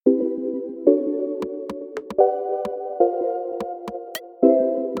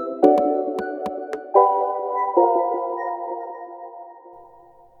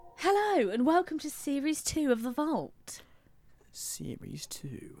and welcome to Series 2 of The Vault. Series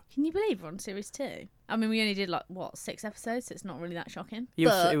 2. Can you believe we're on Series 2? I mean, we only did, 6 episodes, so it's not really that shocking. It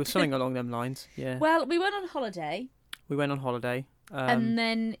was something along them lines, yeah. Well, we went on holiday. And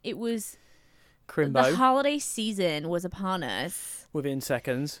then it was... Crimbo. The holiday season was upon us. Within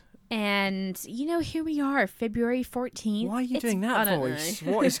seconds. And, here we are, February 14th. Why are you doing that voice?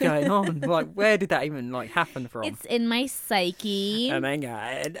 What is going on? Where did that even, happen from? It's in my psyche. Oh, my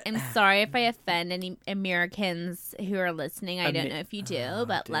God. I'm sorry if I offend any Americans who are listening. I don't know if you do,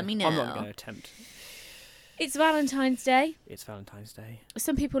 but let me know. I'm not going to attempt. It's Valentine's Day. It's Valentine's Day.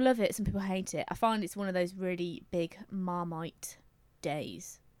 Some people love it, some people hate it. I find it's one of those really big Marmite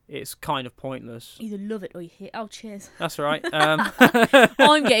days. It's kind of pointless. Either love it or you hate it. Oh, cheers. That's all right.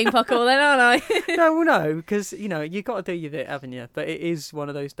 I'm getting fuck all then, aren't I? No, because, you got to do your bit, haven't you? But it is one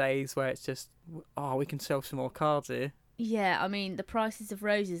of those days where it's just, we can sell some more cards here. Yeah, I mean, the prices of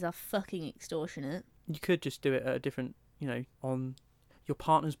roses are fucking extortionate. You could just do it at a different, on your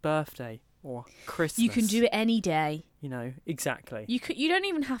partner's birthday or Christmas. You can do it any day. Exactly. You don't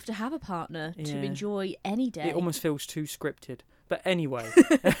even have to have a partner to enjoy any day. It almost feels too scripted. But anyway.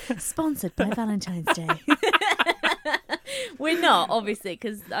 Sponsored by Valentine's Day. We're not, obviously,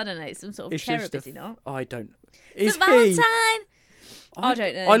 because, I don't know, it's some sort of cherub, is he not? I don't. Is Valentine? I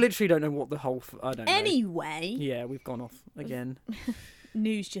don't know. I literally don't know what the whole... I don't know. Anyway. Yeah, we've gone off again.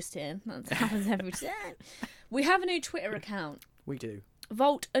 News just in. That happens every time. We have a new Twitter account. We do.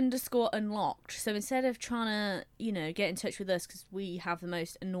 Vault_unlocked. So instead of trying to, get in touch with us because we have the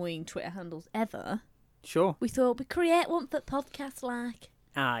most annoying Twitter handles ever... Sure. We thought we'd create one for podcast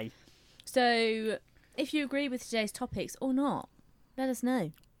Aye. So, if you agree with today's topics or not, let us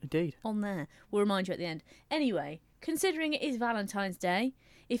know. Indeed. On there. We'll remind you at the end. Anyway, considering it is Valentine's Day,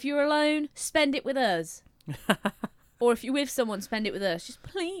 if you're alone, spend it with us. Or if you're with someone, spend it with us. Just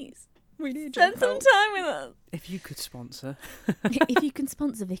please. We need spend some time with us. If you could sponsor. If you can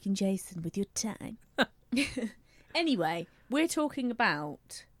sponsor Vic and Jason with your time. Anyway, we're talking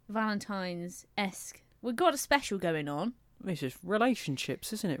about Valentine's-esque. We've got a special going on. It's just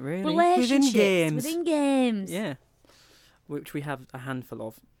relationships, isn't it, really? Relationships. Within games. Yeah. Which we have a handful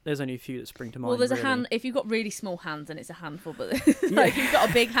of. There's only a few that spring to mind. Well, there's really. a hand. If you've got really small hands, then it's a handful. But if you've got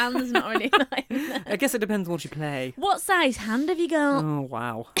a big hand, there's not really. I guess it depends on what you play. What size hand have you got? Oh,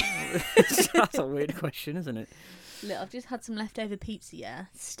 wow. That's a weird question, isn't it? Look, I've just had some leftover pizza, yeah?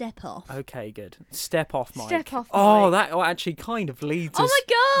 Step off. Okay, good. Step off, Mike. Step off, Mike. Oh, that actually kind of leads us... Oh, my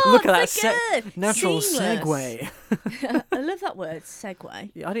God! Look at so that good. natural Seamless. segue. I love that word,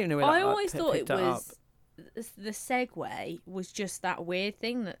 segue. Yeah, I didn't know where I always thought it that was... The Segway was just that weird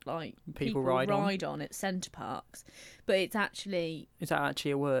thing that, people ride on at centre parks. But it's actually... Is that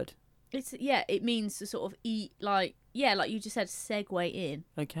actually a word? It means to sort of eat, like you just said, segue in.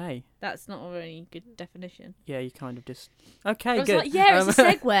 Okay. That's not a very good definition. Yeah, you kind of just... Okay, I was good. like, it's a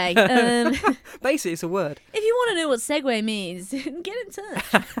segue. Basically, it's a word. If you want to know what segue means, get in touch.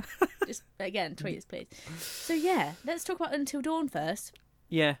 Just, again, tweet us, please. So, let's talk about Until Dawn first.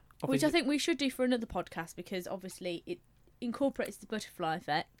 Yeah. Obviously. Which I think we should do for another podcast because, obviously, it incorporates the butterfly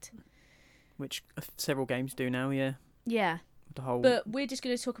effect. Which several games do now, yeah. Yeah. But we're just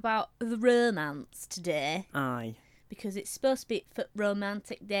going to talk about the romance today. Aye. Because it's supposed to be for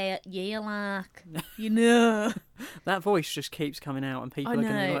romantic day at that voice just keeps coming out and people are going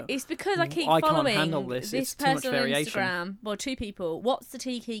to be like... It's because I keep I following can't handle this. It's too much person on variation. Instagram. Well, two people. What's the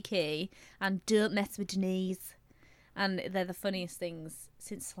Tiki Key? And Don't Mess with Denise. And they're the funniest things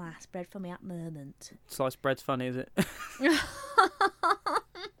since sliced bread for me at the moment. Sliced bread's funny, is it?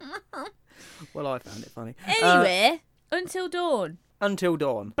 Well, I found it funny. Anyway... Until Dawn. Until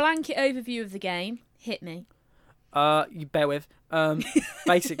Dawn. Blanket overview of the game. Hit me. You bear with.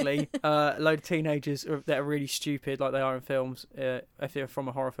 Basically, a load of teenagers that are really stupid, like they are in films, if they're from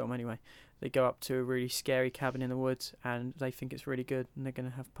a horror film anyway, they go up to a really scary cabin in the woods and they think it's really good and they're going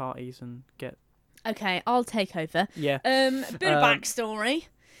to have parties and get... Okay, I'll take over. Yeah. Bit of backstory.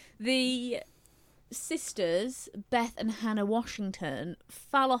 The sisters, Beth and Hannah Washington,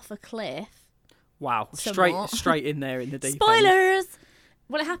 fell off a cliff. Wow, somewhat. straight in there in the deep Spoilers! end.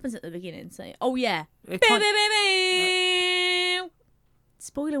 Well, it happens at the beginning, so... Oh, yeah.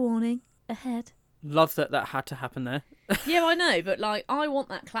 Spoiler warning. Ahead. Love that had to happen there. Yeah, I know, but, I want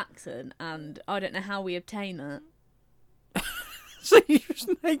that klaxon, and I don't know how we obtain that. So you just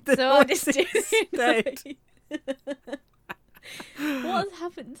make the I just do instead. What has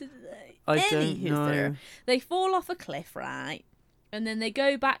happened today? I don't know. They fall off a cliff, right? And then they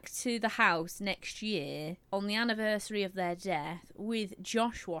go back to the house next year on the anniversary of their death with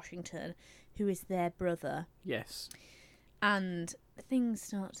Josh Washington, who is their brother. Yes. And things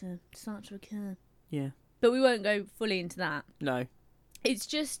start to occur. Yeah. But we won't go fully into that. No. It's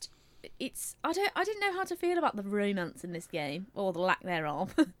just, I didn't know how to feel about the romance in this game, or the lack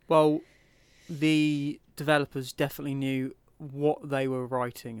thereof. Well, the developers definitely knew what they were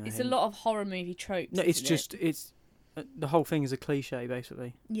writing. It's a lot of horror movie tropes. No, it's the whole thing is a cliche,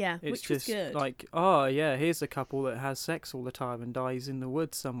 basically. Yeah, It's which just was good. like, oh yeah, here's a couple that has sex all the time and dies in the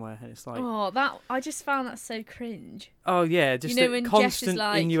woods somewhere, and it's like, I just found that so cringe. oh yeah, just You know, when the Jess is constant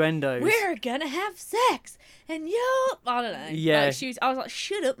like, innuendos. We're gonna have sex, and I don't know. Yeah. Like, I was like,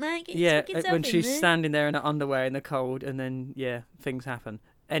 shut up, man. Get your Yeah, fucking self when in she's there. standing there in her underwear in the cold, and then things happen. Yeah,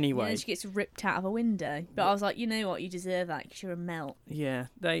 Anyway, and she gets ripped out of a window. But I was like, you know what, you deserve that because you're a melt. yeah,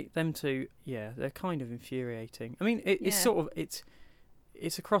 them two, they're kind of infuriating. I mean, it's Yeah. sort of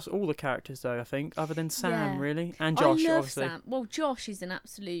it's across all the characters though. I think, other than Sam, Yeah. really, and Josh, I love obviously. Sam. Well, Josh is an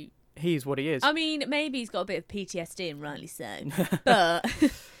absolute. He's what he is. I mean, maybe he's got a bit of PTSD, and rightly so. But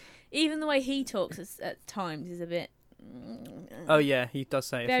even the way he talks at times is a bit. Oh yeah, he does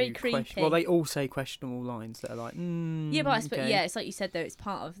say Very a few creepy. Well, they all say questionable lines that are like, Yeah, but okay. it's like you said though. It's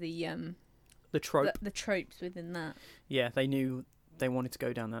part of the The trope. the tropes within that. Yeah, they knew they wanted to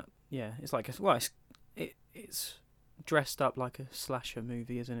go down that. Yeah, it's like it's dressed up like a slasher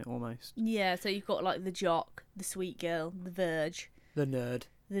movie, isn't it? Almost. Yeah, so you've got like the jock, the sweet girl, the verge, The nerd,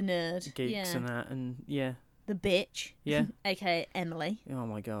 the nerd, geeks, and that, and the bitch, yeah. aka Emily. Oh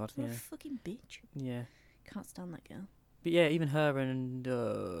my god, What yeah, a fucking bitch! yeah. Can't stand that girl. But yeah, even her and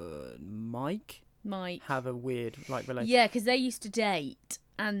Mike Mike. have a weird relationship. Yeah, because they used to date,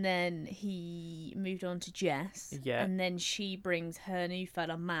 and then he moved on to Jess. Yeah. And then she brings her new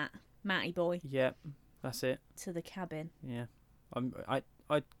fella, Matty boy, Yeah, that's it. to the cabin. Yeah,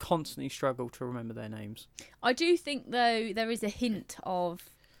 I constantly struggle to remember their names. I do think though there is a hint of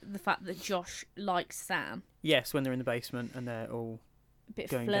the fact that Josh likes Sam. Yes, when they're in the basement and they're all A bit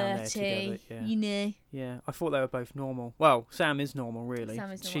going down there flirty, together. Yeah. you know. Yeah, I thought they were both normal. Well, Sam is normal, really.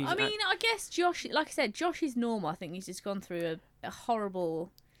 Sam is normal. She's I mean, I guess Josh, like I said, Josh is normal. I think he's just gone through a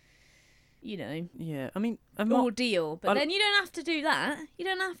horrible, yeah. I mean, I'm not. ordeal. But then you don't have to do that. You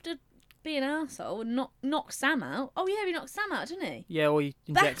don't have to be an arsehole and knock Sam out. Oh yeah, he knocked Sam out, didn't he? Yeah, or he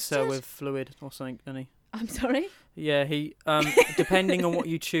injects her Bastard. with fluid or something, doesn't he? I'm sorry. Yeah, he. Depending on what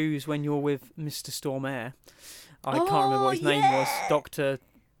you choose when you're with Mr. Stormare, I can't remember what his name was. Doctor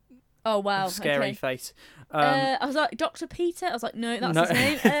Oh wow, Scary okay. Face. I was like, Dr. Peter? I was like, no, that's No.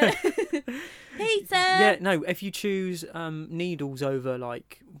 his name. Peter! Yeah, no. If you choose needles over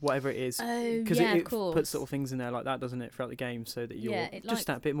whatever it is, Oh, because yeah, it of course. puts little things in there like that, doesn't it, throughout the game, so that you're Yeah, it just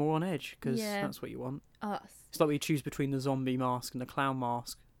that bit more on edge, because Yeah. that's what you want. Oh, It's like we choose between the zombie mask and the clown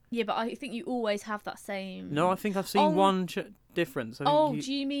mask. yeah, but I think you always have that same... No, I think I've seen Oh. one difference. I think Oh,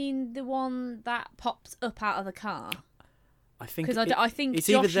 do you mean the one that pops up out of the car? I think Because I think it's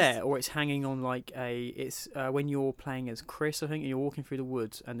Josh either is- there or it's hanging on like it's when you're playing as Chris, I think, and you're walking through the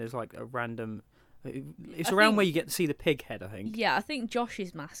woods and there's like a random. It's I around think- where you get to see the pig head, I think. Yeah, I think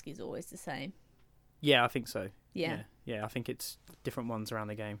Josh's mask is always the same. Yeah, I think so. Yeah. Yeah, I think it's different ones around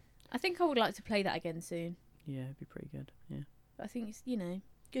the game. I think I would like to play that again soon. Yeah, it'd be pretty good. Yeah. But I think it's,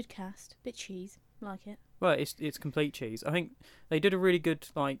 good cast. Bit cheese. Like it. Well, it's complete cheese. I think they did a really good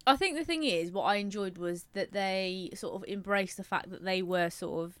I think the thing is, what I enjoyed was that they sort of embraced the fact that they were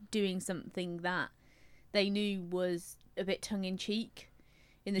sort of doing something that they knew was a bit tongue-in-cheek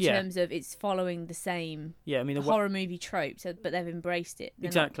in the Yeah. terms of it's following the same Yeah, I mean horror movie tropes, but they've embraced it. They're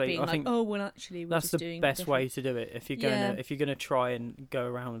Exactly, Not being I like, think oh, well, actually, we're that's just the doing best different. way to do it. If you're gonna try and go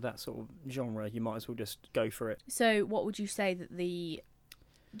around with that sort of genre, you might as well just go for it. So, what would you say that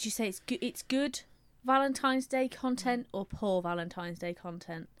Would you say it's good Valentine's Day content or poor Valentine's Day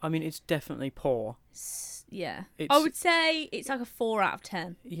content? I mean, it's definitely poor. Yeah, It's- I would say it's like a 4 out of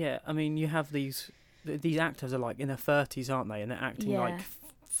 10. Yeah, I mean, you have these actors are like in their 30s, aren't they? And they're acting Yeah. like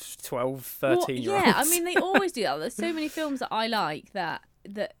 12, 13 year olds. Yeah, I mean they always do that. There's so many films that I like that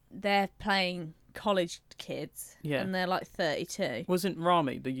they're playing college kids, Yeah. and they're like 32. Wasn't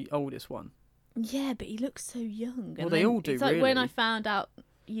Rami the oldest one? Yeah, but he looks so young. Well, And they then all do, It's like when I really. found out,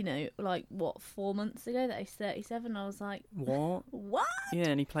 like 4 months ago that he's 37. I was like, What? what? Yeah,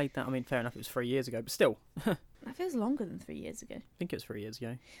 and he played that. I mean, fair enough, it was 3 years ago, but still, I That feels longer than 3 years ago. think it's 3 years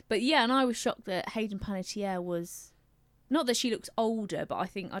ago. But yeah, and I was shocked that Hayden Panettiere was, not that she looks older, but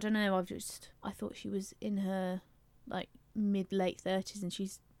I don't know, I thought she was in her like late 30s, and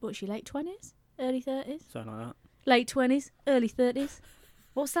she's late 20s, early 30s, Something like that. late 20s, early 30s.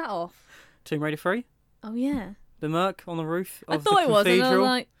 What's that off? Tomb Raider 3, Oh yeah, the Merc on the roof I of thought the it was, and I was cathedral,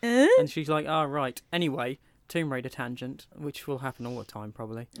 like, and she's like, "Oh right." Anyway, Tomb Raider tangent, which will happen all the time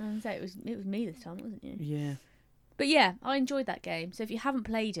probably. I was say it was me this time, wasn't you? Yeah. But yeah, I enjoyed that game. So if you haven't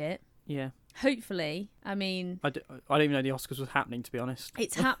played it, Yeah. hopefully, I mean, I don't even know the Oscars was happening, to be honest.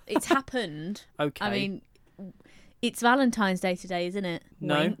 it's happened. Okay. I mean, it's Valentine's Day today, isn't it?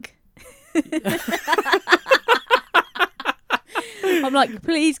 No. Wink. I'm like,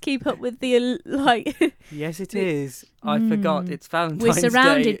 please keep up with the like. Yes, it is. I forgot. It's Valentine's We're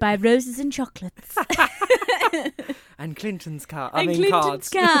surrounded Day. by roses and chocolates. And Clinton's card. Clinton's cards.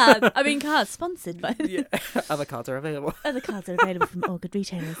 card. I mean, cards sponsored by. Yeah. Other cards are available. Other cards are available from all good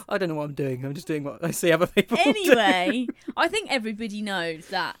retailers. I don't know what I'm doing. I'm just doing what I see other people Anyway, I think everybody knows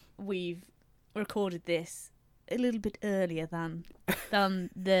that we've recorded this a little bit earlier than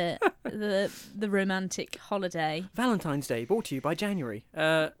the romantic holiday. Valentine's Day, brought to you by January.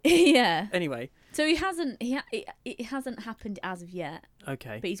 Yeah. Anyway. So it hasn't happened as of yet.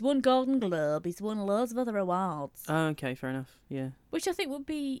 Okay. But he's won Golden Globe. He's won loads of other awards. Oh, okay, fair enough. Yeah. Which I think would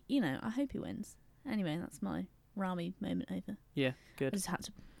be, I hope he wins. Anyway, that's my Rami moment over. Yeah, I good. just had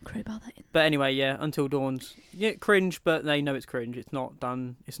to crowbar that in. But anyway, yeah, Until Dawn's cringe, but they know it's cringe. It's not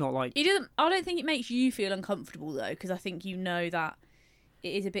done. It's not like It doesn't. I don't think it makes you feel uncomfortable though, because I think you know that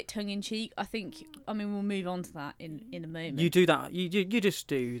it is a bit tongue in cheek. I mean, we'll move on to that in a moment. you do that. You just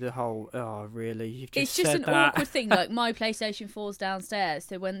do the whole. Oh, really? You've just It's just said an that. awkward thing. Like my PlayStation 4's downstairs,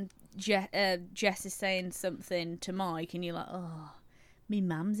 so when Jess is saying something to Mike, and you're like, oh, me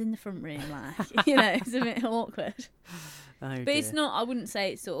mum's in the front room, like, it's a bit awkward. Oh, But dear. it's not. I wouldn't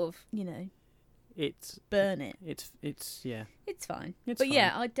say it's sort of, It's burn it. It's yeah. It's fine. It's but fine.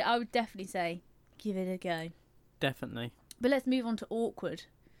 yeah, I would definitely say give it a go. Definitely. But let's move on to awkward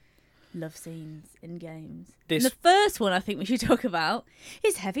love scenes in games. This- And the first one I think we should talk about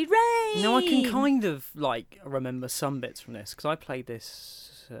is Heavy Rain. Now I can kind of remember some bits from this because I played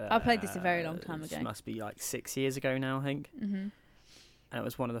this. I played this a very long time ago. It must be 6 years ago now, I think. Mm-hmm. And it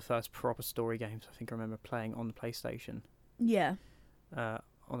was one of the first proper story games I think I remember playing on the PlayStation. Yeah. On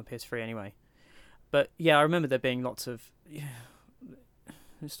the PS3 anyway. But yeah, I remember there being lots of. Yeah,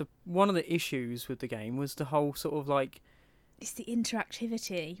 one of the issues with the game was the whole sort of It's the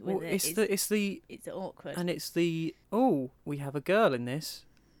interactivity with it. It's awkward. And it's the we have a girl in this.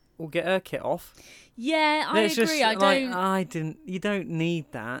 We'll get her kit off. Yeah, I It's agree. just, you don't need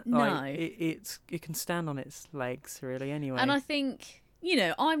that. No. It can stand on its legs really anyway. And I think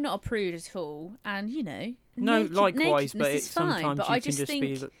I'm not a prude at all, and no, likewise, but it's fine. sometimes But you I can just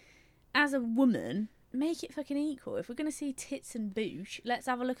be. think, as a woman, make it fucking equal. If we're gonna see tits and boosh, let's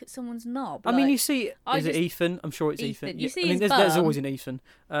have a look at someone's knob. I mean, you see, is it just- Ethan? I'm sure it's Ethan. Ethan. You see I mean, his there's bum. always an Ethan.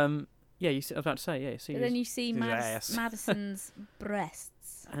 Yeah, I was about to say, yeah. See But then you see his ass. Madison's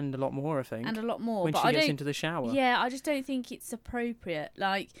breasts and a lot more, I think. and a lot more. when but she I gets don't. into the shower. Yeah, I just don't think it's appropriate.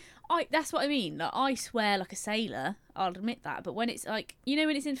 That's what I mean. I swear like a sailor. I'll admit that. But when it's when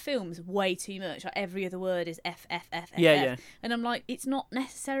it's in films, way too much. Like every other word is F, F, F, F, Yeah, F. yeah. And I'm like, it's not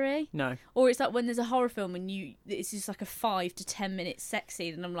necessary. No. Or it's like when there's a horror film and it's just like a 5 to 10 minute sex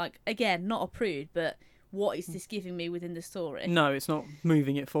scene, and I'm like, again, not a prude, but what is this giving me within the story? No, it's not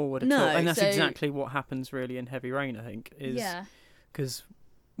moving it forward at No, all. And that's so- exactly what happens really in Heavy Rain, I think. Yeah. Because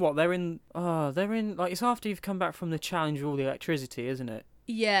they're in it's after you've come back from the challenge with all the electricity, isn't it?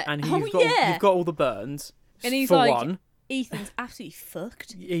 Yeah. And yeah. you've got all the burns. And he's for like- one. Ethan's absolutely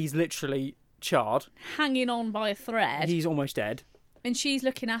fucked, He's literally charred. hanging on by a thread, He's almost dead. and she's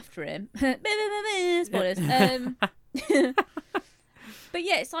looking after him. Spoilers. But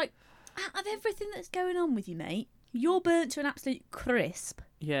yeah, it's like, out of everything that's going on with you, mate, you're burnt to an absolute crisp.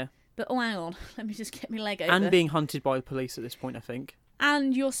 Yeah. But hang on, let me just get my leg over. And being hunted by the police at this point, I think.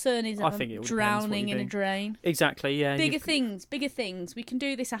 And your son is I think it all depends what drowning you're in a doing. drain. Exactly, yeah. Bigger things. We can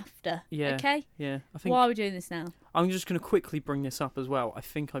do this after. Yeah. Okay? Yeah, I think Why are we doing this now? I'm just going to quickly bring this up as well. I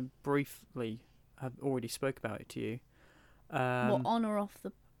think I briefly have already spoke about it to you. What, on or off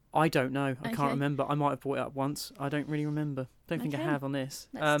the... I don't know. I Okay. can't remember. I might have brought it up once. I don't really remember. Don't think I Okay. have on this.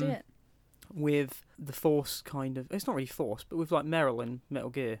 Let's do it. With the Force kind of... It's not really Force, but with Meryl in Metal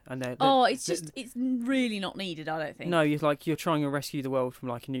Gear. And It's really not needed, I don't think. No, you're trying to rescue the world from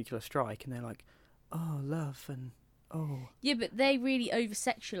a nuclear strike, and they're like, oh, love, and oh. Yeah, but they really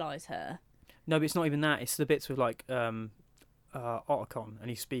over-sexualise her. No, but it's not even that. It's the bits with Otacon, and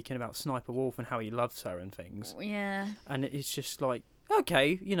he's speaking about Sniper Wolf and how he loves her and things. Yeah. And it's just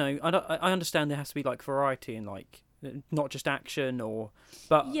okay, I understand there has to be variety and not just action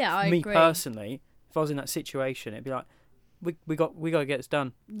but Yeah, I me agree. personally, if I was in that situation, it'd be like, we got to get this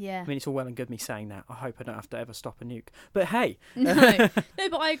done. Yeah. I mean, it's all well and good me saying that. I hope I don't have to ever stop a nuke. But hey, No,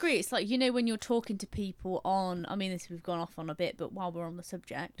 but I agree. It's like, when you're talking to people on... I mean, we've gone off on a bit, but while we're on the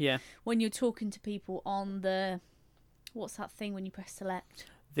subject... yeah, When you're talking to people on the... What's that thing when you press select?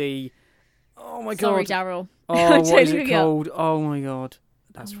 Oh my Sorry, god. Daryl. Oh, what is Totally it forgot. called? Oh my god.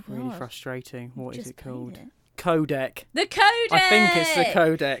 That's Oh my really God. frustrating. What is Just it called? played it. Codec. The codec! I think it's the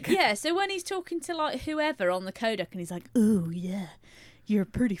codec. Yeah, so when he's talking to like whoever on the codec and he's like, oh yeah, you're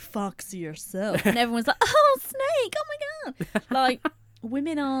pretty foxy yourself. And everyone's like, oh, Snake, oh my God. Like,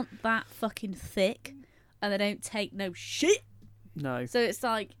 women aren't that fucking thick and they don't take no shit. No. So it's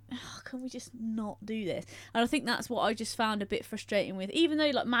like, oh, can we just not do this? And I think that's what I just found a bit frustrating with. Even though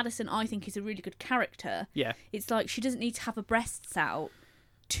like Madison, I think, is a really good character. Yeah. It's like she doesn't need to have her breasts out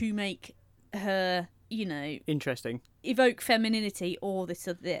to make her, you know, Interesting. evoke femininity or this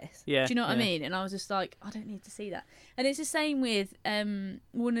or this. Yeah. Do you know what I yeah. mean? And I was just like, I don't need to see that. And it's the same with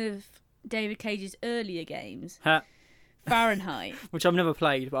one of David Cage's earlier games, Ha. Fahrenheit. Which I've never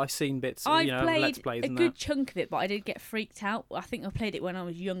played, but I've seen bits. I've Let's played plays a and good that. chunk of it, but I did get freaked out. I think I played it when I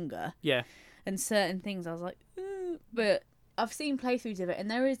was younger. Yeah. And certain things I was like, ooh. But I've seen playthroughs of it,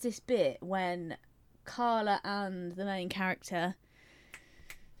 and there is this bit when Carla and the main character,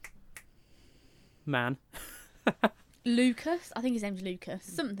 Man. Lucas, I think his name's Lucas,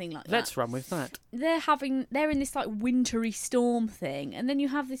 something like that. Let's run with that. They're in this like wintry storm thing, and then you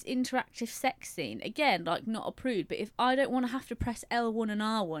have this interactive sex scene. Again, like not approved, but if I don't want to have to press L1 and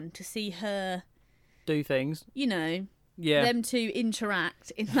R1 to see her, Do things. you know, Yeah. them two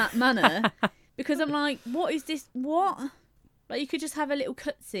interact in that manner, because I'm like, what is this? What? Like you could just have a little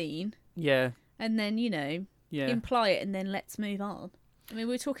cutscene Yeah. and then, you know, Yeah. imply it and then let's move on. I mean,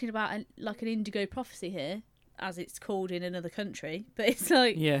 we're talking about an Indigo Prophecy here, as it's called in another country, but it's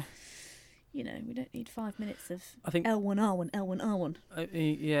like, Yeah. you know, we don't need 5 minutes of I think. L1, R1, L1,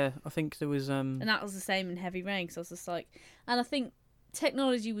 R1. Yeah. I think there was. And that was the same in Heavy Rain, because I was just like, and I think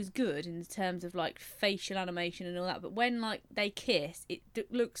technology was good in terms of like facial animation and all that, but when like they kiss, it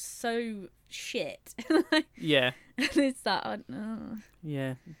looks so shit. Yeah. And it's that, oh.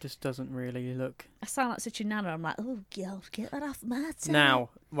 Yeah. It just doesn't really look. I sound like such a nana. I'm like, oh, girl, get that off my tongue. Now.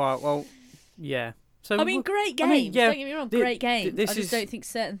 Well. Yeah. So. I mean, great games. I mean, yeah, Don't get me wrong, great games. this I just is- don't think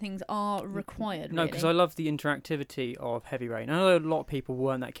certain things are required. No, really. because I love the interactivity of Heavy Rain. I know a lot of people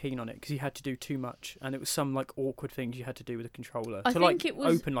weren't that keen on it because you had to do too much, and it was some like awkward things you had to do with the controller I to think like it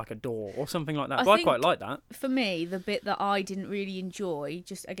was- open like a door or something like that. I But I think- quite like that. For me, the bit that I didn't really enjoy,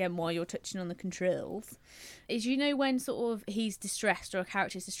 just again while you're touching on the controls, is when sort of he's distressed or a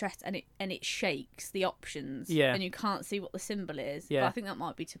character's distressed and it shakes the options, Yeah. and you can't see what the symbol is. Yeah. But I think that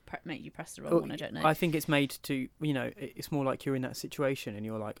might be to make you press the wrong one. I don't know. I think it's made to it's more like you're in that situation and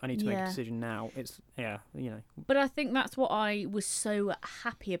you're like, I need to make a Yeah. decision now. It's But I think that's what I was so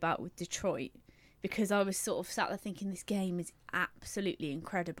happy about with Detroit, because I was sort of sat there thinking this game is absolutely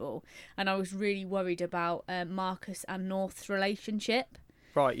incredible, and I was really worried about Marcus and North's relationship,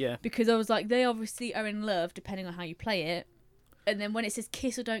 right. Yeah. because I was like, they obviously are in love depending on how you play it, and then when it says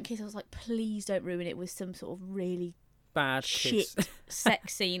kiss or don't kiss, I was like, please don't ruin it with some sort of really Bad shit kiss.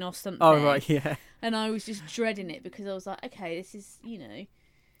 sex scene or something. Oh right. Yeah. And I was just dreading it, because I was like, okay, this is,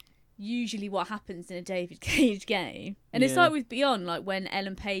 usually what happens in a David Cage game. And it's Yeah. like with Beyond, like when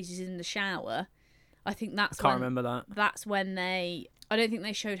Ellen Page is in the shower, I think I that's can't when remember that. that's when I don't think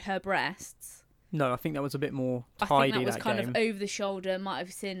they showed her breasts. No, I think that was a bit more I tidy. think that was kind game. of over the shoulder, might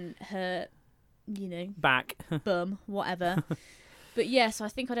have seen her, Back. bum, whatever. But yes, I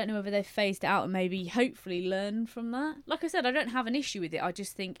don't know whether they've phased it out and maybe hopefully learn from that. Like I said, I don't have an issue with it. I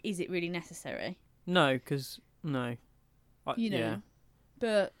just think, is it really necessary? No, because no. Yeah.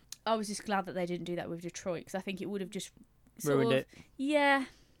 But I was just glad that they didn't do that with Detroit, because I think it would have just Ruined it. Yeah,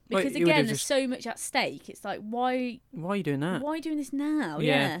 Well, because it would again, have there's just- so much at stake. It's like, why Why are you doing that? are you doing this now?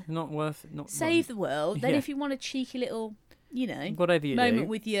 Yeah, Not worth. Not save the world. Then Yeah. if you want a cheeky little, whatever you moment do.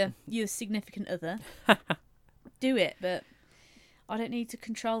 with your significant other, do it. But I don't need to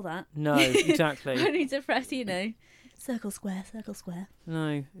control that. No, I exactly. need to press, circle square, circle square.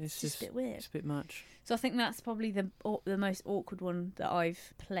 No, it's Just a bit weird. It's a bit much. So I think that's probably the most awkward one that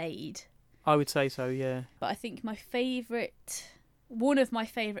I've played. I would say so. Yeah. But I think one of my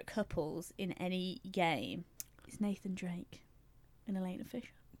favourite couples in any game is Nathan Drake and Elena Fisher.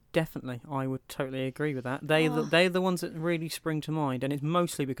 Definitely, I would totally agree with that. They're the ones that really spring to mind, and it's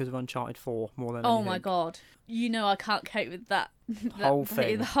mostly because of Uncharted 4 more than Oh anything. my god. I can't cope with that. Whole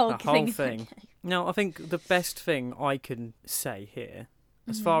thing. The whole thing. Now, I think the best thing I can say here,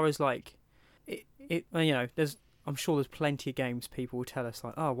 as Mm-hmm. far as like, I'm sure there's plenty of games people will tell us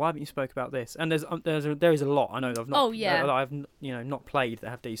like, oh, why haven't you spoke about this? And there is a lot I know that I've not. Oh, yeah. That I've not played that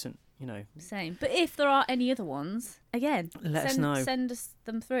have decent. Same. But if there are any other ones, again, Let us know. Send us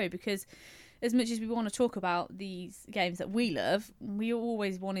them through, because as much as we want to talk about these games that we love, we're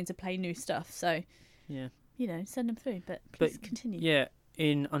always wanting to play new stuff. So, Yeah. send them through. But please continue. Yeah.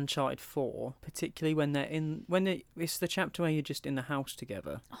 in Uncharted 4, particularly when it's the chapter where you're just in the house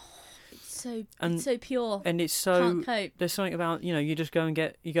together. It's so pure. And it's so, can't cope. there's something about, you just go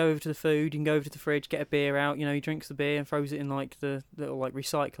over to the food, you can go over to the fridge, get a beer out, he drinks the beer and throws it in like the little like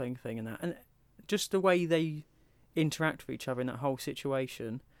recycling thing and that. And just the way they interact with each other in that whole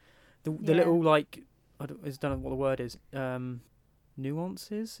situation, the little like, I don't know what the word is,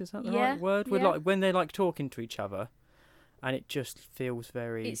 nuances, is that the right word? With like when they're like talking to each other, and it just feels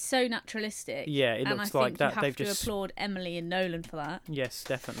very. It's so naturalistic. Yeah, it looks like that. You have to applaud Emily and Nolan for that. Yes,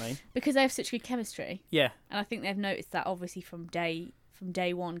 definitely. Because they have such good chemistry. Yeah. And I think they've noticed that obviously from day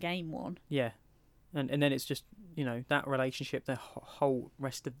one, game one. Yeah, and then it's just that relationship, the whole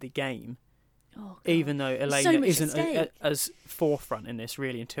rest of the game. Oh, God. Even though Elena so isn't as forefront in this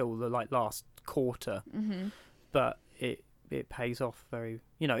really until the like last quarter, but it pays off very.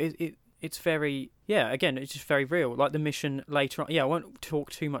 It's very, again, it's just very real. Like the mission later on. Yeah, I won't talk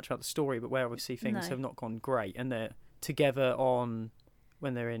too much about the story, but where obviously things have not gone great, and they're together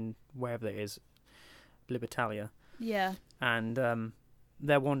when they're in wherever it is, Libertalia. Yeah. And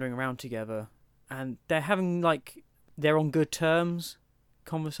they're wandering around together, and they're having they're on good terms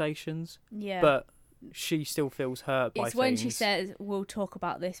conversations. Yeah. But she still feels hurt by things. It's when she says, "We'll talk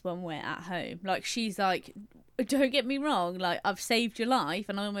about this when we're at home." Like she's like, don't get me wrong, like I've saved your life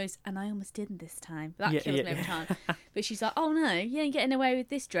and I almost didn't this time. That kills me every time. But she's like, oh no, you ain't getting away with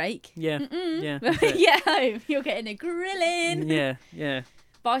this, Drake. Yeah. Yeah. Get home, you're getting a grilling. Yeah.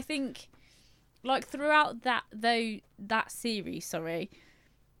 But I think like throughout that series,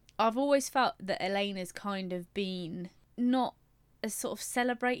 I've always felt that Elena's kind of been not as sort of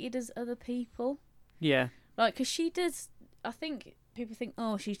celebrated as other people. Yeah. Like, because she does, I think people think,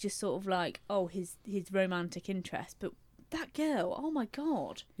 oh, she's just sort of like, oh, his romantic interest. But that girl, oh my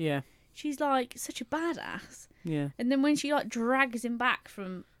God. Yeah. She's like such a badass. Yeah. And then when she like drags him back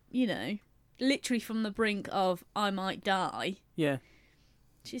from, literally from the brink of I might die. Yeah.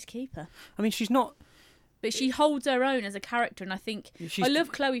 She's a keeper. I mean, she's not. But she holds her own as a character. And I think, I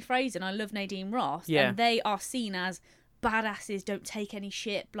love Chloe Fraser and I love Nadine Ross. Yeah. And they are seen as badasses, don't take any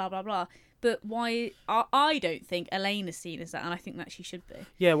shit, blah, blah, blah. But why? I don't think Elena's seen as that, and I think that she should be.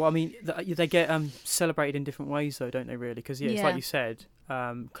 Yeah, well, I mean, they get celebrated in different ways, though, don't they, really? Because, it's like you said,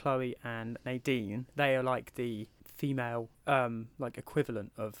 Chloe and Nadine, they are like the female like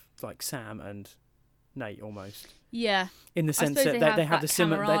equivalent of like Sam and Nate, almost. Yeah. In the sense that they have the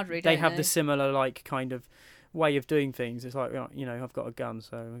similar, they have the similar like kind of way of doing things. It's like, I've got a gun,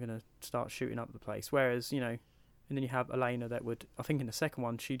 so I'm going to start shooting up the place. Whereas, and then you have Elena that would, I think in the second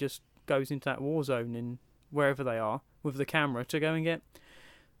one, she just goes into that war zone in wherever they are with the camera to go and get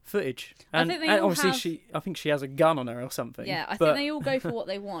footage. And obviously I think she has a gun on her or something. Yeah, I think they all go for what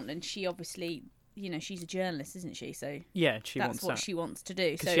they want, and she obviously, she's a journalist, isn't she? So yeah, that's what she wants to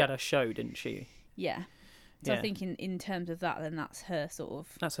do. Because she had a show, didn't she? Yeah. So I think in terms of that, then that's her sort of.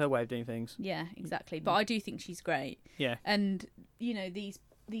 That's her way of doing things. Yeah, exactly. But I do think she's great. Yeah. And these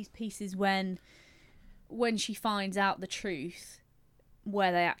pieces when she finds out the truth,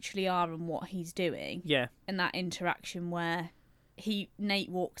 where they actually are and what he's doing. Yeah. And that interaction where Nate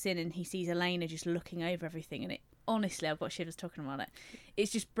walks in and he sees Elena just looking over everything, and it honestly, I've got shivers talking about it.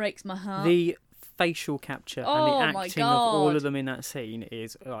 It just breaks my heart. The facial capture and the acting of all of them in that scene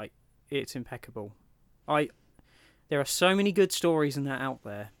is like, it's impeccable. There are so many good stories in that out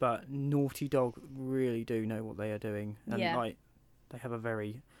there, but Naughty Dog really do know what they are doing, and they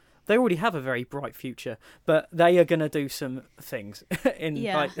already have a very bright future, but they are going to do some things in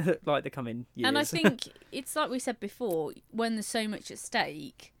like the coming years. And I think it's like we said before, when there's so much at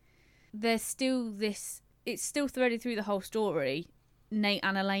stake, there's still it's still threaded through the whole story, Nate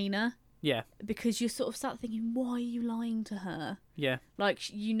and Elena. Yeah. Because you sort of start thinking, why are you lying to her? Yeah. Like,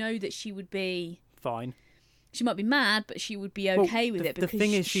 that she would be fine. She might be mad, but she would be okay with it because the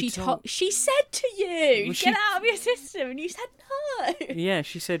thing is she said to you, get out of your system, and you said no. Yeah,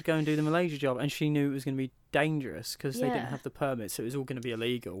 she said go and do the Malaysia job, and she knew it was going to be dangerous because they didn't have the permit, so it was all going to be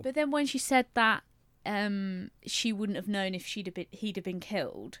illegal. But then when she said that, she wouldn't have known if he'd have been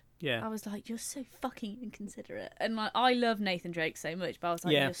killed. Yeah. I was like, you're so fucking inconsiderate. And like, I love Nathan Drake so much, but I was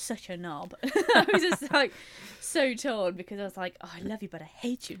like, you're such a knob. I was just like so torn because I was like, oh, I love you, but I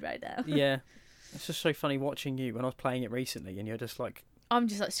hate you right now. Yeah. It's just so funny watching you when I was playing it recently, and you're just like... I'm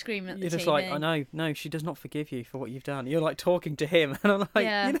just like screaming at the TV. You're just like, I know, no, she does not forgive you for what you've done. You're like talking to him, and I'm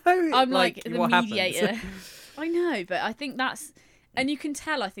like, I'm like the mediator. Happens? I know, but I think that's... And you can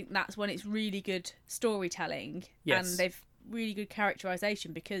tell, I think that's when it's really good storytelling. Yes. And they've really good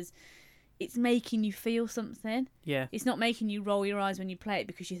characterisation because, it's making you feel something. Yeah. It's not making you roll your eyes when you play it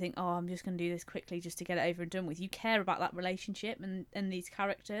because you think, oh, I'm just going to do this quickly just to get it over and done with. You care about that relationship and these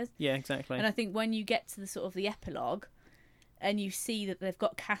characters. Yeah, exactly. And I think when you get to the sort of the epilogue and you see that they've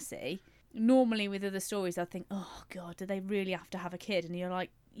got Cassie, normally with other stories I think, oh God, do they really have to have a kid? And you're like,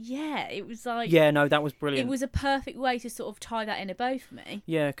 yeah, it was like... Yeah, no, that was brilliant. It was a perfect way to sort of tie that in a bow for me.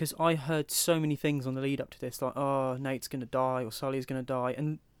 Yeah, because I heard so many things on the lead up to this, like, oh, Nate's going to die or Sully's going to die.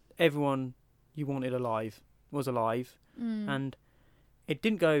 And everyone you wanted alive was alive. And it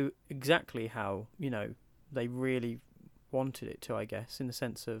didn't go exactly how, they really wanted it to, I guess, in the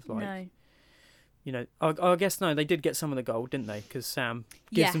sense of, like... No. I guess, no, they did get some of the gold, didn't they? Because Sam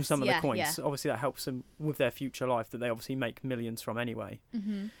gives them some of the coins. Yeah. Obviously, that helps them with their future life that they obviously make millions from anyway.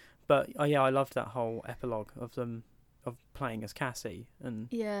 Mm-hmm. But, yeah, I loved that whole epilogue of them of playing as Cassie. And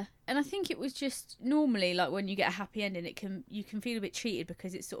I think it was just normally, like, when you get a happy ending, you can feel a bit cheated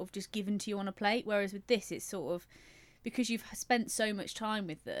because it's sort of just given to you on a plate, whereas with this, it's sort of... Because you've spent so much time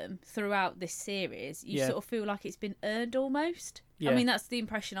with them throughout this series, you sort of feel like it's been earned almost. Yeah. I mean, that's the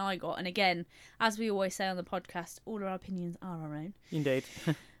impression I got. And again, as we always say on the podcast, all our opinions are our own. Indeed.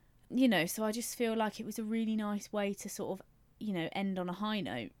 So I just feel like it was a really nice way to sort of, end on a high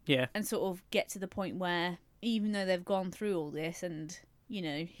note. Yeah. And sort of get to the point where, even though they've gone through all this and,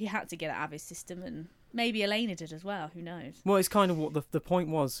 he had to get it out of his system and... Maybe Elena did as well, who knows? Well, it's kind of what the point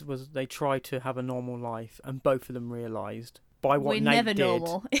was they tried to have a normal life and both of them realised by what Nate did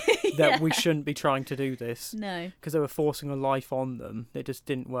normal. that we shouldn't be trying to do this. No. Because they were forcing a life on them. It just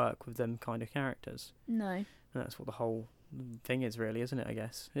didn't work with them kind of characters. No. And that's what the whole thing is really, isn't it, I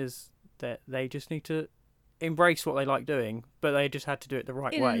guess? Is that they just need to embrace what they like doing, but they just had to do it the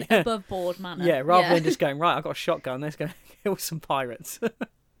right way. In an above board manner. Yeah, rather than just going, right, I've got a shotgun, let's go kill some pirates.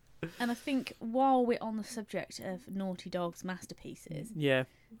 And I think while we're on the subject of Naughty Dog's masterpieces... Yeah,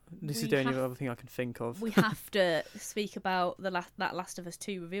 this is the only other thing I can think of. We have to speak about that Last of Us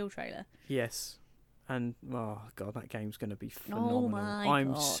 2 reveal trailer. Yes. And, oh, God, that game's going to be phenomenal. Oh, my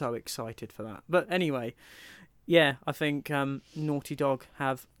I'm God. so excited for that. But anyway, yeah, I think Naughty Dog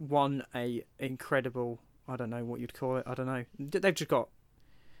have won a incredible... I don't know what you'd call it. I don't know. They've just got...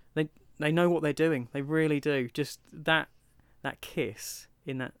 They know what they're doing. They really do. Just that kiss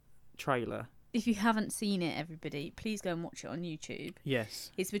in that trailer. If you haven't seen it, everybody, please go and watch it on YouTube.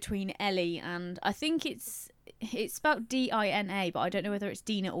 Yes. It's between Ellie and... I think it's spelled Dina, but I don't know whether it's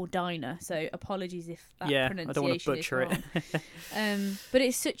Dina or Dinah, so apologies if that pronunciation I don't want to butcher it. But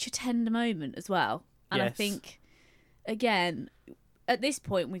it's such a tender moment as well. And yes. I think, again, at this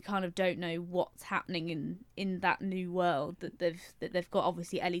point, we kind of don't know what's happening in that new world that they've got.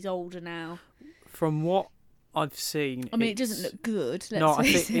 Obviously, Ellie's older now. From what I've seen, I mean, it doesn't look good. I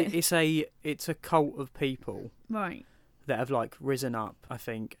think it's a cult of people, right, that have like risen up, I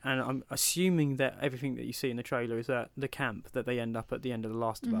think, and I'm assuming that everything that you see in the trailer is at the camp that they end up at the end of The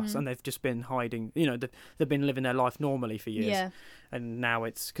Last of Us, and they've just been hiding. They've been living their life normally for years, and now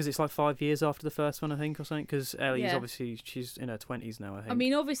it's because it's like 5 years after the first one, I think, or something. Because Ellie's obviously she's in her 20s now, I think. I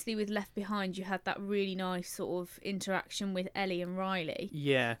mean, obviously with Left Behind, you had that really nice sort of interaction with Ellie and Riley.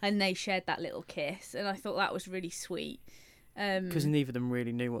 Yeah, and they shared that little kiss, and I thought that was really sweet. Because neither of them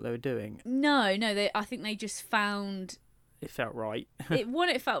really knew what they were doing. No, I think they just found. It felt right.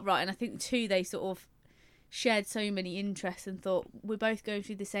 It felt right, and I think two, they sort of shared so many interests and thought we're both going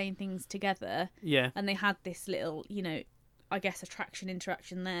through the same things together. Yeah. And they had this little, I guess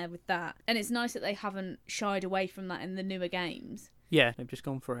interaction there with that. And it's nice that they haven't shied away from that in the newer games. Yeah, they've just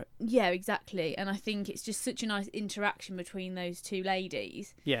gone for it. Yeah, exactly. And I think it's just such a nice interaction between those two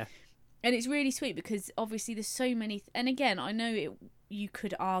ladies. Yeah. And it's really sweet because obviously there's so many... and again, I know you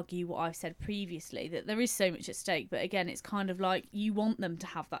could argue what I've said previously, that there is so much at stake. But again, it's kind of like you want them to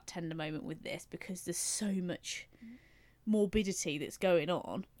have that tender moment with this because there's so much morbidity that's going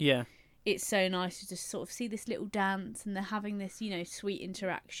on. Yeah. It's so nice to just sort of see this little dance and they're having this, sweet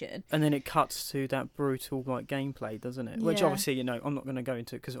interaction. And then it cuts to that brutal gameplay, doesn't it? Which obviously, I'm not going to go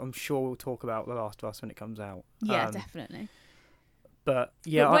into because I'm sure we'll talk about The Last of Us when it comes out. Yeah, definitely. But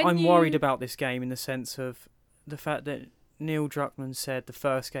yeah, I'm worried about this game in the sense of the fact that Neil Druckmann said the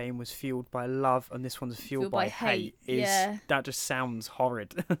first game was fueled by love and this one's fueled by hate. That just sounds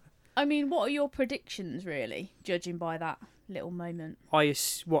horrid. I mean, what are your predictions, really, judging by that little moment?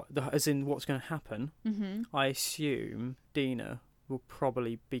 As in what's going to happen? Mm-hmm. I assume Dina will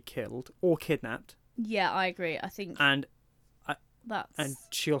probably be killed or kidnapped. Yeah, I agree. I think... And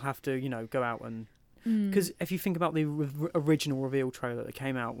she'll have to, go out and... Because if you think about the original reveal trailer that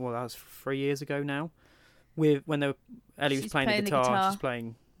came out, that was 3 years ago now, when Ellie was playing the guitar, she's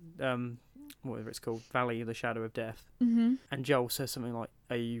playing whatever it's called, Valley of the Shadow of Death. Mm-hmm. And Joel says something like,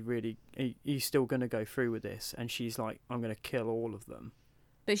 are you still going to go through with this? And she's like, I'm going to kill all of them.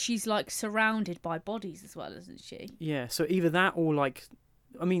 But she's like surrounded by bodies as well, isn't she? Yeah, so either that or like,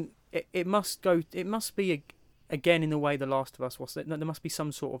 I mean, it must be again in the way The Last of Us was. There must be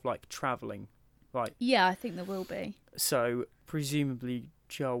some sort of like travelling, like. Yeah, I think there will be. So presumably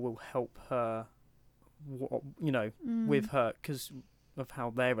Joel will help her, with her, because of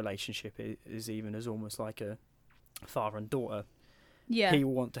how their relationship is even as almost like a father and daughter. Yeah. He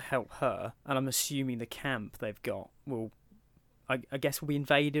will want to help her, and I'm assuming the camp they've got will, I guess, will be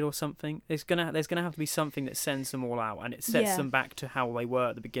invaded or something. There's gonna have to be something that sends them all out, and it sets them back to how they were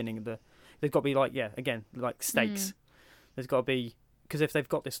at the beginning of the. They've got to be like like stakes. There's got to be, because if they've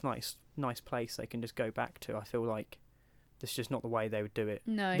got this nice place they can just go back to. I feel like that's just not the way they would do it.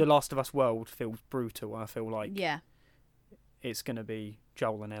 No. The Last of Us world feels brutal. I feel like it's going to be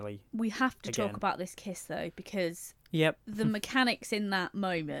Joel and Ellie. We have to again. talk about this kiss though, because Yep. the mechanics in that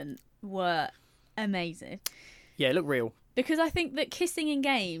moment were amazing. Yeah, it looked real. Because I think that kissing in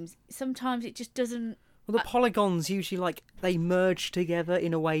games, sometimes it just doesn't... Well, the polygons usually, like, they merge together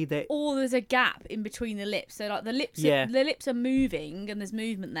in a way that... Or there's a gap in between the lips. So, like, the lips are moving and there's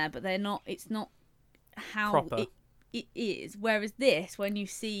movement there, but they're not... It's not how it is. Whereas this, when you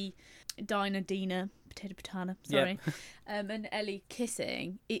see Dina, Potato, sorry, and Ellie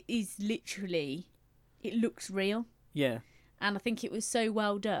kissing, it is literally... It looks real. Yeah. And I think it was so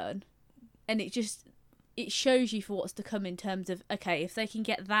well done. And it just... It shows you for what's to come in terms of, okay, if they can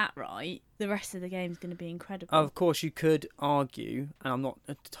get that right, the rest of the game's going to be incredible. Of course, you could argue, and I'm not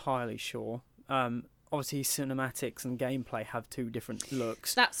entirely sure, obviously cinematics and gameplay have two different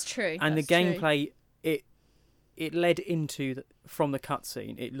looks. That's true. And the gameplay, it led into, from the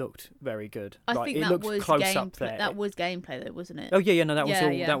cutscene, it looked very good. I think it that looked was close up there. That was gameplay though, wasn't it? Oh, yeah, no, that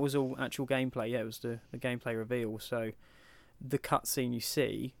Yeah. was all actual gameplay. Yeah, it was the gameplay reveal. So the cutscene you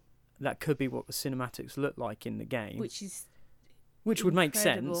see, that could be what the cinematics look like in the game, which would make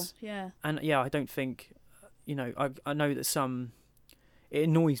sense. Yeah, and I don't think, I know that some, it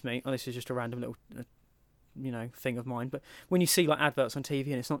annoys me. Oh, this is just a random little, thing of mine. But when you see like adverts on TV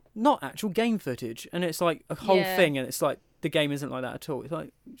and it's not actual game footage, and it's like a whole thing, and it's like the game isn't like that at all. It's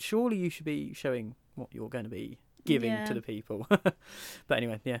like, surely you should be showing what you're going to be giving to the people. But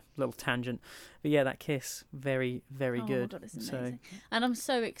anyway, little tangent. But yeah, that kiss, very, very good. God, it's amazing. And I'm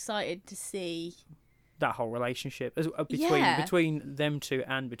so excited to see that whole relationship between them two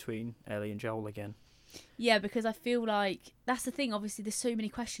and between Ellie and Joel again. Yeah, because I feel like that's the thing. Obviously, there's so many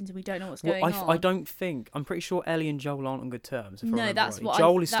questions and we don't know what's going on. I'm pretty sure Ellie and Joel aren't on good terms.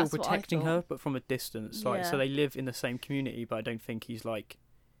 Joel is still protecting her, but from a distance. Like, so they live in the same community, but I don't think he's like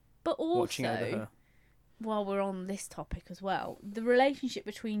watching over her. While we're on this topic as well, the relationship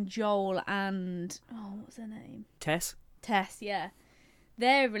between Joel and what's her name? Tess, yeah.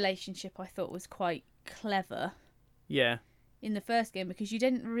 Their relationship I thought was quite clever. Yeah. In the first game, because you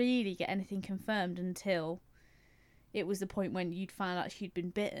didn't really get anything confirmed until it was the point when you'd found out she'd been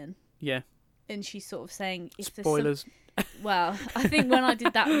bitten. Yeah. And she's sort of saying... Spoilers. Well, I think when I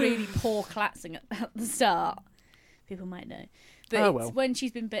did that really poor clatsing at the start, people might know. But when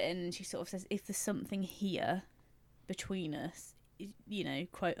she's been bitten, and she sort of says, if there's something here between us,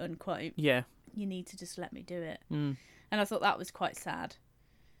 quote unquote, you need to just let me do it. And I thought that was quite sad,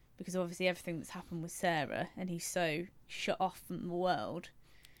 because obviously everything that's happened with Sarah, and he's so shut off from the world.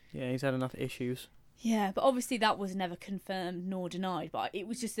 Yeah, he's had enough issues. Yeah, but obviously that was never confirmed nor denied, but it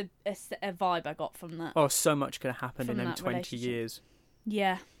was just a vibe I got from that. Oh, so much could have happened in them 20 years.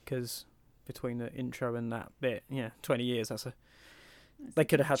 Yeah. Because between the intro and that bit, 20 years, they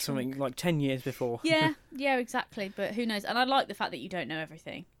could have had something like 10 years before. Yeah, exactly. But who knows? And I like the fact that you don't know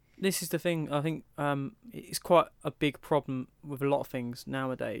everything. This is the thing. I think it's quite a big problem with a lot of things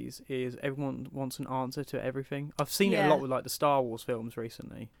nowadays. Is everyone wants an answer to everything. I've seen it a lot with like the Star Wars films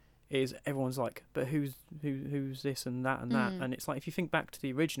recently. Is everyone's like, but who's this and that and that? And it's like, if you think back to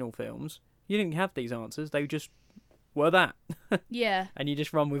the original films, you didn't have these answers. They just were that. Yeah. And you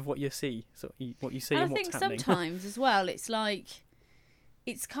just run with what you see. So what you see and what's happening. I think sometimes as well, it's like,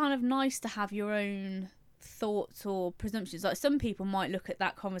 it's kind of nice to have your own thoughts or presumptions. Like, some people might look at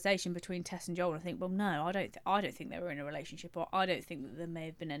that conversation between Tess and Joel and think, well, no, I don't think they were in a relationship, or I don't think that there may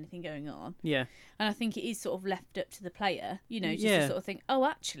have been anything going on. Yeah. And I think it is sort of left up to the player, just to sort of think, oh,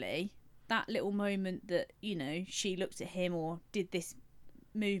 actually, that little moment that, she looked at him or did this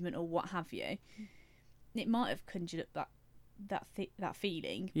movement or what have you, it might have conjured up that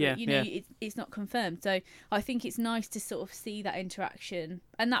feeling, but it's not confirmed. So I think it's nice to sort of see that interaction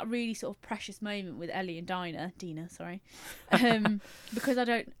and that really sort of precious moment with Ellie and Dina, sorry, because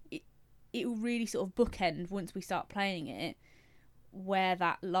it will really sort of bookend once we start playing it where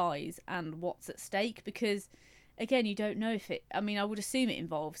that lies and what's at stake, because again, you don't know if it, I mean, I would assume it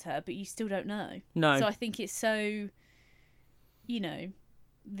involves her, but you still don't know. No. So I think it's so, you know,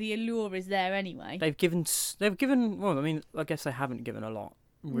 the allure is there anyway. They've given, well, I mean, I guess they haven't given a lot,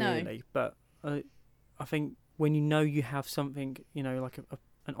 really. No. But I think when you know you have something, you know, like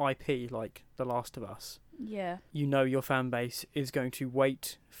an IP like The Last of Us, yeah, you know your fan base is going to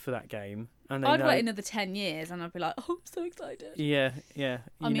wait for that game. And I'd wait another 10 years and I'd be like, oh, I'm so excited. Yeah.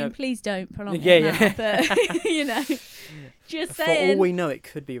 I mean, please don't prolong it yeah. but, you know, just saying. For all we know, it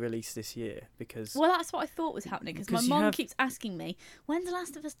could be released this year because... Well, that's what I thought was happening, because my mum keeps asking me, when's The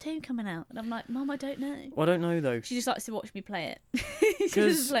Last of Us 2 coming out? And I'm like, Mum, I don't know. Well, I don't know, though. She just likes to watch me play it.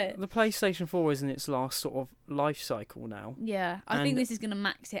 Because the PlayStation 4 is in its last sort of life cycle now. Yeah, I think this is going to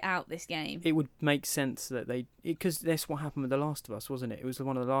max it out, this game. It would make sense that because that's what happened with The Last of Us, wasn't it? It was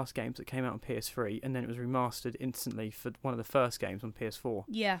one of the last games that came out on PS3, and then it was remastered instantly for one of the first games on PS4.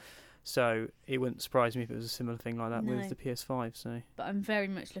 Yeah. So it wouldn't surprise me if it was a similar thing like that with the PS5. So. But I'm very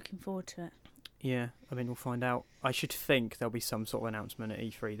much looking forward to it. Yeah, I mean, we'll find out. I should think there'll be some sort of announcement at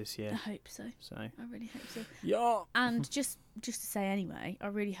E3 this year. I hope so. I really hope so. Yeah. And just to say anyway, I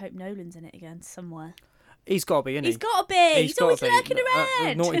really hope Nolan's in it again somewhere. He's got to be, isn't he? He's got to be. He's always lurking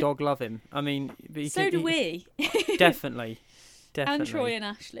around. Naughty Dog love him. I mean... So do we. Definitely. And Troy and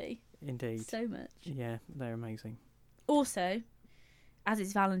Ashley. Indeed. So much. Yeah, they're amazing. Also, as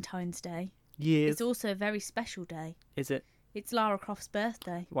it's Valentine's Day, yes. it's also a very special day. Is it? It's Lara Croft's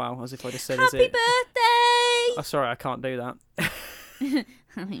birthday. Wow, as if I just said, Happy is it? birthday! Oh, sorry, I can't do that.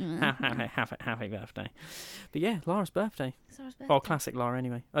 Happy Happy birthday. But yeah, Lara's birthday. It's Lara's birthday. Well, classic Lara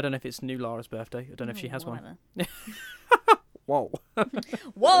anyway. I don't know if it's new Lara's birthday. I don't know if she has whatever. one. Whoa.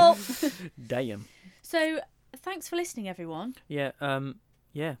 Whoa! Damn. So, thanks for listening, everyone. Yeah,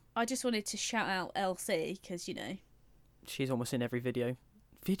 yeah. I just wanted to shout out Elsie, because, you know... She's almost in every video.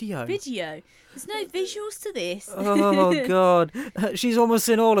 Video? There's no visuals to this. Oh, God. She's almost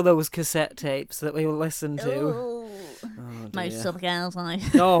in all of those cassette tapes that we will listen to. Oh, most of the girls'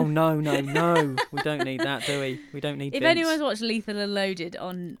 life. Oh, no. We don't need that, do we? We don't need If Vince. anyone's watched Lethal and Loaded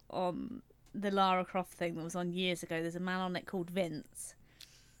on the Lara Croft thing that was on years ago, there's a man on it called Vince.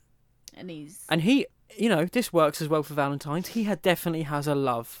 And he, you know, this works as well for Valentine's. He definitely has a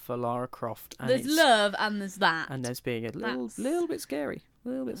love for Lara Croft. And there's love and there's that. And there's being a little bit scary. A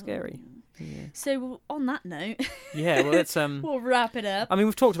little bit scary. Yeah. So on that note, yeah, well, let's we'll wrap it up. I mean,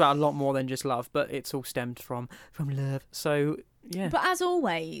 we've talked about a lot more than just love, but it's all stemmed from love. So yeah. But as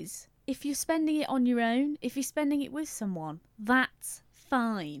always, if you're spending it on your own, if you're spending it with someone, that's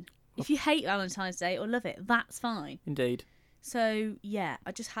fine. If you hate Valentine's Day or love it, that's fine. Indeed. So yeah,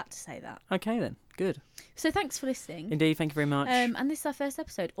 I just had to say that. Okay then, good. So thanks for listening. Indeed, thank you very much. And this is our first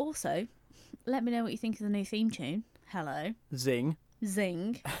episode. Also, let me know what you think of the new theme tune. Hello. Zing.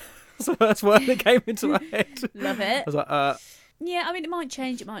 That's the first word that came into my head. Love it. I was like, yeah, I mean, it might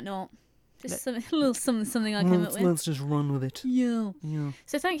change, it might not. Just a little something I came up with. Let's just run with it. Yeah.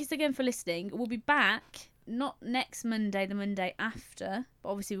 So thanks again for listening. We'll be back, not next Monday, the Monday after, but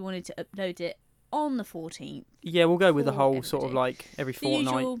obviously we wanted to upload it on the 14th. Yeah, we'll go with the whole sort of like every fortnight.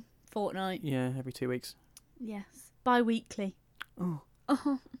 The usual fortnight. Yeah, every 2 weeks. Yes. Bi-weekly. Oh.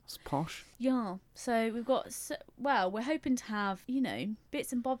 It's posh. Yeah. So we've got, we're hoping to have, you know,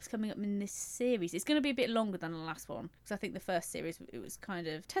 bits and bobs coming up in this series. It's going to be a bit longer than the last one, because I think the first series, it was kind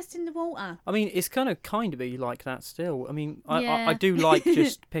of testing the water. I mean, it's kind of be like that still. I mean, I do like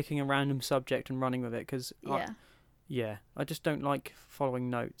just picking a random subject and running with it, because I just don't like following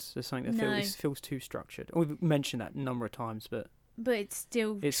notes. There's something that feels too structured. We've mentioned that a number of times, but it's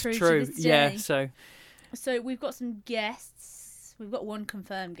still true. To this day. Yeah. So we've got some guests. We've got one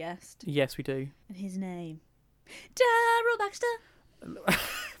confirmed guest. Yes, we do. And his name, Daryl Baxter.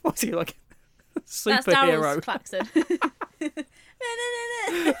 What's he like? Superhero. That's Daryl's klaxon.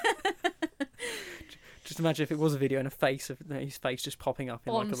 Just imagine if it was a video and his face just popping up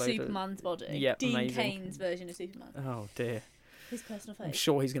in on like a Superman's body. Yeah, Dean amazing. Cain's version of Superman. Oh dear. His personal face. I'm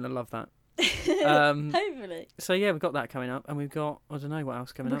sure he's going to love that. Hopefully. So yeah, we've got that coming up, and we've got, I don't know what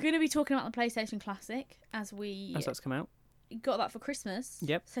else coming up. We're going to be talking about the PlayStation Classic as that's come out. Got that for Christmas.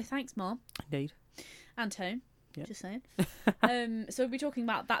 Yep. So thanks, Mom. Indeed. And Tone. Yep. Just saying. So we'll be talking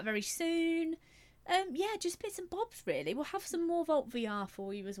about that very soon. Yeah, just bits and bobs really. We'll have some more Vault VR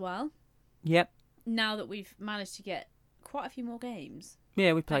for you as well. Yep. Now that we've managed to get quite a few more games.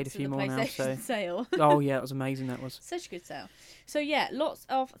 Yeah, we played thanks a few to the more now. So. PlayStation sale. Oh yeah, it was amazing. That was. Such a good sale. So yeah, lots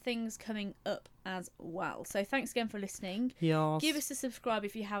of things coming up as well. So thanks again for listening. Yes. Give us a subscribe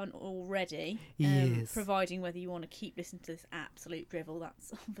if you haven't already. Yes. Providing whether you want to keep listening to this absolute drivel,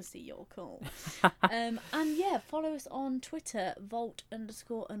 that's obviously your call. And yeah, follow us on Twitter,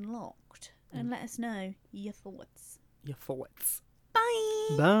 Vault_Unlocked, and let us know your thoughts. Your thoughts.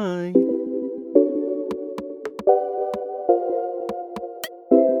 Bye. Bye.